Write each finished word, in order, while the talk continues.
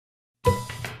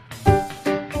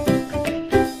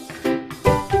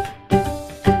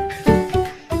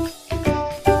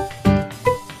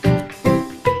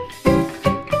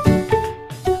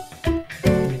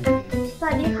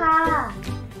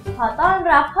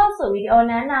เข้าสู่วิดีโอ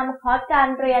แนะนำคอร์สการ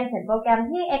เรียนเขียนโปรแกรม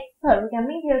ที่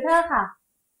Expert-Programming-Tutor ค่ะ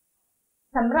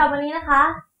สำหรับวันนี้นะคะ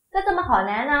ก็จะมาขอ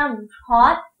แนะนำคอ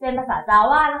ร์สเรียนภาษา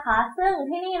Java นะคะซึ่ง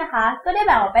ที่นี่นะคะก็ได้แ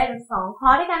บ่งออกเป็น2คอ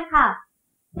ร์สด้วยกันค่ะ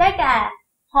ได้แก่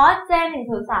คอร์ส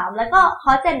J103 แล้วก็ค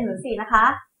อร์ส J104 นะคะ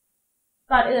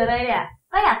ก่อนอื่นเลยเนี่ย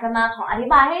ก็อยากจะมาขออธิ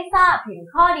บายให้ทราบถึง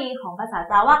ข้อดีของภาษา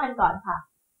Java กันก่อนค่ะ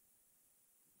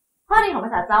ข้อดีของภ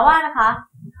าษา Java นะคะ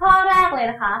ข้อแรกเลย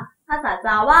นะคะภาษา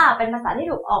Java เป็นภาษาที่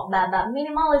ถูกออกแบบ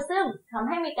minimalism ทำใ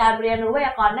ห้มีการเรียนรู้ไวย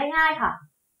ากรณ์ได้ง่ายค่ะ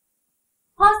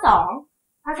ข้อ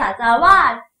2ภาษา Java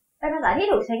เป็นภาษาที่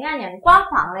ถูกใช้งานอย่างกว้าง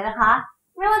ขวางเลยนะคะ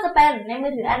ไม่ว่าจะเป็นในมื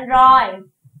อถือ Android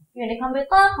อยู่ในคอมพิว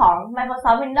เตอร์ของ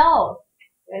Microsoft Windows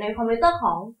อยู่ในคอมพิวเตอร์ข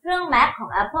องเครื่อง Mac ของ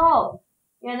Apple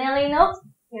อยู่ใน Linux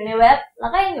อยู่ในเว็บแล้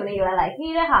วก็ยังอยู่ในหลายๆที่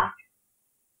ด้วยค่ะ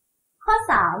ข้อ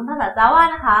3ภาษา Java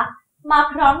นะคะมา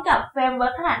พร้อมกับเฟรมเวิ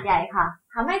ร์คขนาดใหญ่ค่ะ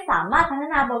ทำให้สามารถพัฒ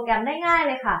นาโปรแกรมได้ง่ายเ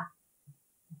ลยค่ะ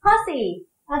ข้อ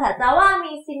4ภาษา Java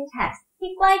มี syntax ที่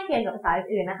ใกล้เคียงกับภาษา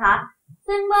อื่นๆนะคะ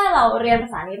ซึ่งเมื่อเราเรียนภา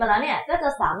ษานี้ไปแล้วเนี่ยก็จะ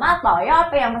สามารถต่อยอด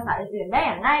ไปยังภาษาอื่นๆได้อ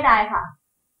ย่างง่ายดายค่ะ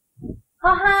ข้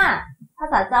อ5ภา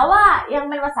ษา Java ยัง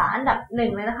เป็นภาษาอันดับ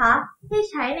1เลยนะคะที่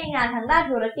ใช้ในงานทางด้าน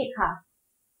ธุรกิจค่ะ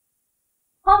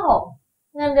ข้อ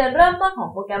6เงินเดือนเริ่มต้นของ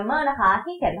โปรแกรมเมอร์นะคะ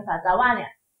ที่เขียนภาษา Java เนี่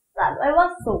ยจัดไว้ว่า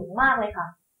สูงมากเลยค่ะ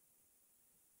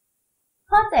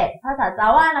ข้อ7ภาษา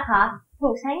Java นะคะถู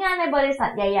กใช้งานในบริษัท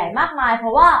ใหญ่ๆมากมายเพร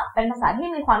าะว่าเป็นภาษาที่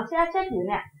มีความเชื่อถือ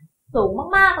เนี่ยสูง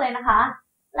มากๆเลยนะคะ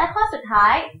และข้อสุดท้า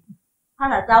ยภา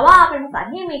ษา Java เป็นภาษา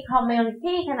ที่มี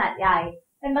community ขนาดใหญ่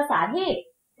เป็นภาษาที่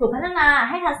ถูกพัฒนา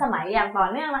ให้ทันสมัยอย่างต่อ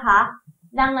เนื่องนะคะ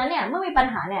ดังนั้นเนี่ยเมื่อมีปัญ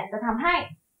หาเนี่ยจะทำให้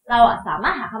เราสามา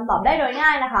รถหาคำตอบได้โดยง่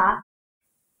ายนะคะ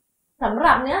สำห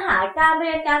รับเนื้อหาการเ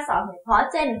รียนการสอนของคอร์ส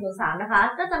J103 นะคะ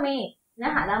ก็จะมีเนื้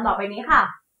อหาดังต่อไปนี้ค่ะ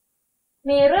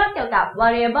มีเรื่องเกี่ยวกับ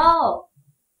variable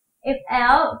if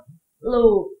else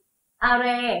loop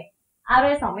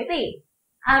array 2 มิติ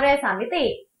array 3 มิติ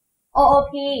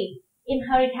OOP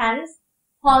inheritance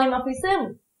polymorphism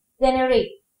generic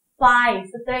file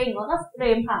string แล้วก็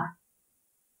stream ค่ะ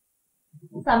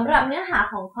สำหรับเนื้อหา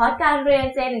ของคอร์สการเรียน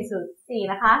J104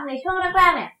 นะคะในช่วงแร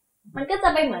กๆเนี่ยมันก็จะ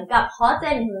ไปเหมือนกับคอร์ส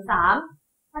J103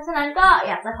 เพราะฉะนั้นก็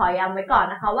อยากจะขอย้ำไว้ก่อน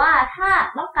นะคะว่าถ้า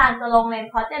ต้องการจะลงเรียน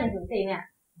คอร์ส J104 เนี่ย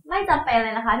ไม่จำเป็นเล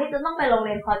ยนะคะที่จะต้องไปลงเ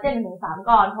รียนคอร์ส J103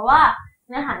 ก่อนเพราะว่าเ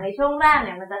นื้อหาในช่วงแรกเ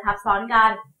นี่ยมันจะทับซ้อนกั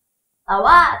นแต่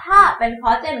ว่าถ้าเป็นคอ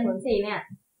ร์ส J104 เนี่ย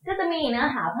ก็จะมีเนื้อ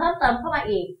หาเพิ่มเติมเข้ามา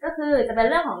อีกก็คือจะเป็น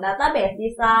เรื่องของ database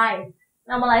design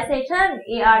normalization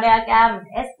ER diagram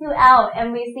SQL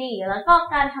MVC แล้วก็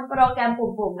การทำโปรแกรม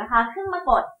ปุ่มๆนะคะขึ้นมา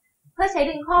กดเพื่อใช้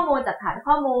ดึงข้อมูลจากฐาน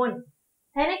ข้อมูล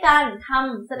ใช้ในการท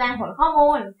ำแสดงผลข้อ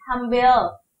มูลทำ build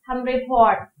ทำ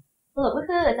report สรุปก็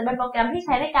คือจะเป็นโปรแกรมที่ใ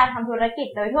ช้ในการทำธุรกิจ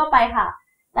โดยทั่วไปค่ะ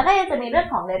แล้วก็ยังจะมีเรื่อง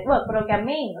ของ network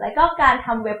programming และก็การท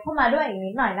ำเว็บเข้ามาด้วยอีก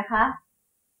นิดหน่อยนะคะ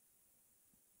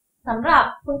สำหรับ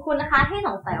คุณนะคะที่ส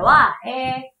งสัยว่า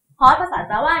คอร์สภาษา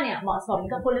Java เนี่ยเหมาะสม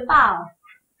กับคุณหรือเปล่า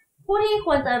ผู้ที่ค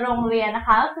วรจะลงเรียนนะค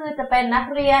ะก็คือจะเป็นนัก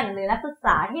เรียนหรือนักศึกษ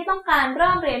าที่ต้องการเ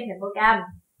ริ่มเรียนเขียนโปรแกรม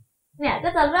เนี่ยก็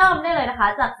จะเริ่มได้เลยนะคะ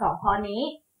จาก2คอร์สนี้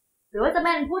หรือว่าจะเ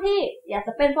ป็นผู้ที่อยากจ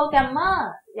ะเป็นโปรแกรมเมอร์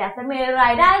อยากจะมีรา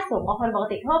ยได้สูงกว่าคนปก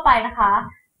ติทั่วไปนะคะ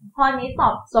คอร์สนี้ตอ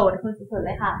บโจทย์คุณสุดๆเ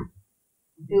ลยค่ะ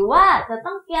หรือว่าจะ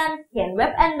ต้องการเขียนเว็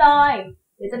บ Android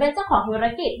หรือจะเป็นเจ้าของธุร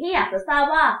กิจที่อยากจะทราบ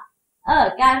ว่า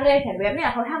การเรียนเขียนเว็บเนี่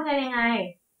ยเขาทำกันยังไง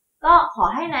ก็ขอ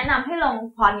ให้แนะนำให้ลง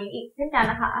คอร์สนี้อีกเช่นกัน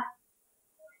นะคะ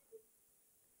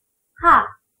ค่ะ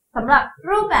สำหรับ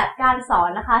รูปแบบการสอน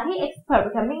นะคะที่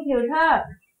Expert-Programming-Tutor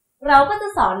เราก็จะ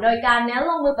สอนโดยการเน้น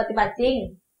ลงมือปฏิบัติจริง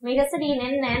มีทฤษฎีแ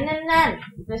น่น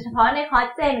ๆโดยเฉพาะในคอร์ส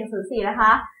J104 นะค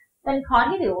ะเป็นคอร์ส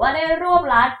ที่ถือว่าได้รวบ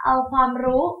รัดเอาความ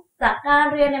รู้จากการ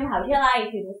เรียนในมหาวิทยาลัย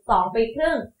ถึง2 ปีค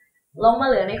รึ่งลงมา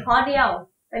เหลือในคอร์สเดียว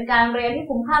เป็นการเรียนที่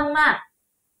คุ้มค่ามาก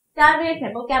การเรียนเขีย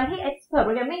นโปรแกรมที่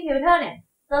Expert-Programming-Tutor เนี่ย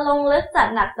จะลงลึกจัด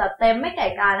หนักจัดเต็มไม่ไก่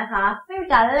กานะคะไม่มี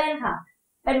การเล่นค่ะ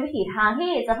เป็นวิถีทาง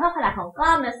ที่จะเพิ่มขนาดของกล้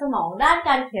ามเนื้อสมองด้านก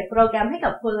ารเขียนโปรแกรมให้กั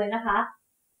บคุณเลยนะคะ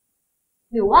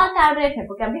หรือว่าการเรียนเขียนโ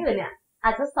ปรแกรมที่อื่นเนี่ยอ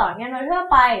าจจะสอนกันโดยทั่ว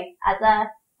ไปอาจจะ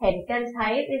เห็นการใช้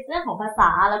ในเรื่องของภาษา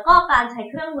แล้วก็การใช้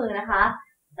เครื่องมือนะคะ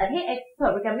แต่ที่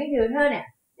Expert-Programming-Tutor เนี่ย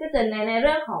ก็จะเน้นในเ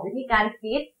รื่องของวิธีการ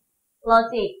คิด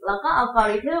logic แล้วก็อัลกอ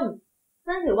ริทึม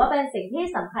ซึ่งถือว่าเป็นสิ่งที่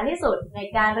สำคัญที่สุดใน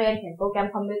การเรียนเขียนโปรแกรม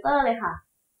คอมพิวเตอร์เลยค่ะ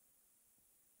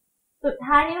สุด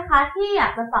ท้ายนี้นะคะที่อยา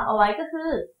กจะฝากเอาไว้ก็คือ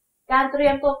การเตรี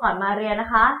ยมตัวก่อนมาเรียนนะ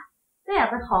คะก็อยาก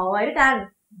จะขอไว้ด้วยกัน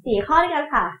4ข้อด้วยกัน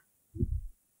ค่ะ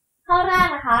ข้อแรก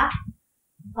นะคะ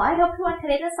ขอให้ทบทวนค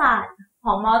ณิตศาสตร์ข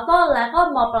องม.ต้นและก็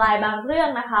ม.ปลายบางเรื่อง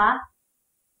นะคะ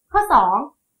ข้อ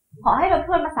2ขอให้ทบท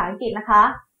วนภาษาอังกฤษนะคะ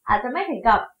อาจจะไม่ถึง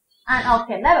กับอ่านออกเ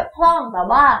ขียนได้แบบคล่องแต่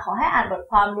ว่าขอให้อ่านบท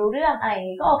ความรู้เรื่องอะไรอย่าง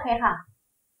นี้ก็โอเคค่ะ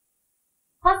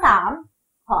ข้อ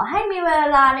3ข อให้มีเว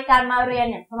ลาในการมาเรียน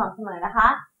อย่างสม่ำเสมอนะคะ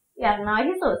อย่างน้อย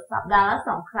ที่สุดสัปดาห์ละ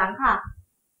2 ครั้งค่ะ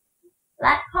แล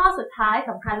ะข้อสุดท้าย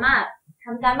สำคัญมากท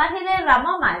ำการบ้านที่ได้รับม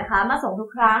อบหมายนะคะมาส่งทุก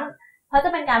ครั้งเพราะจะ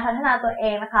เป็นการพัฒนาตัวเอ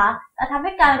งนะคะและทำใ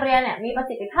ห้การเรียนมีประ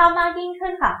สิทธิภาพมากยิ่งขึ้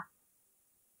นค่ะ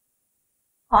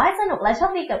ขอให้สนุกและโช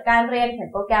คดีกับการเรียนเขียน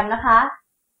โปรแกรมนะคะ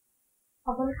ข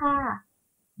อบคุณค่ะ